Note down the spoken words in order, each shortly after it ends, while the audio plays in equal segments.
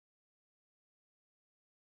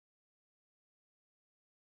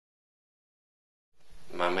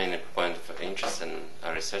interest in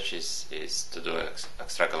our research is to do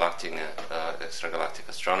extragalactic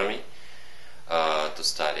astronomy, to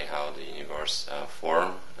study how the universe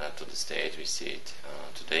formed to the state we see it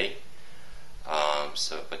today.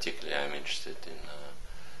 So particularly I'm interested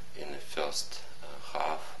in the first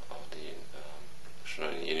half of the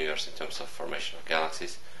universe in terms of formation of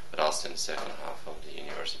galaxies, but also in the second half of the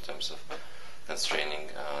universe in terms of constraining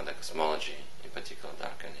the cosmology, in particular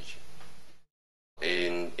dark energy.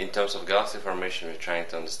 In terms of galaxy formation, we're trying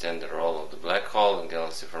to understand the role of the black hole in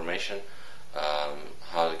galaxy formation,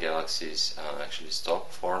 how the galaxies actually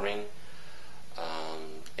stop forming,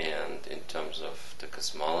 and in terms of the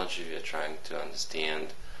cosmology, we are trying to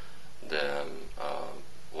understand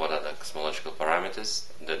what are the cosmological parameters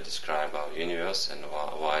that describe our universe and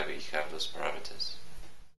why we have those parameters.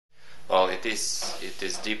 Well, it is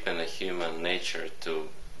deep in the human nature to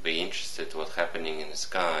be interested in what's happening in the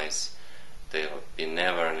skies. There have been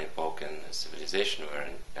never an epoch in civilization where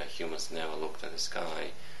humans never looked at the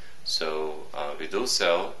sky. So we do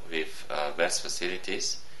so with best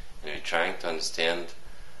facilities, and we're trying to understand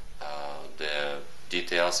the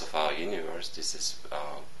details of our universe. This is,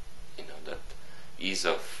 that is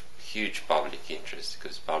of huge public interest,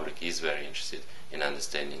 because public is very interested in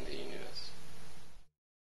understanding the universe.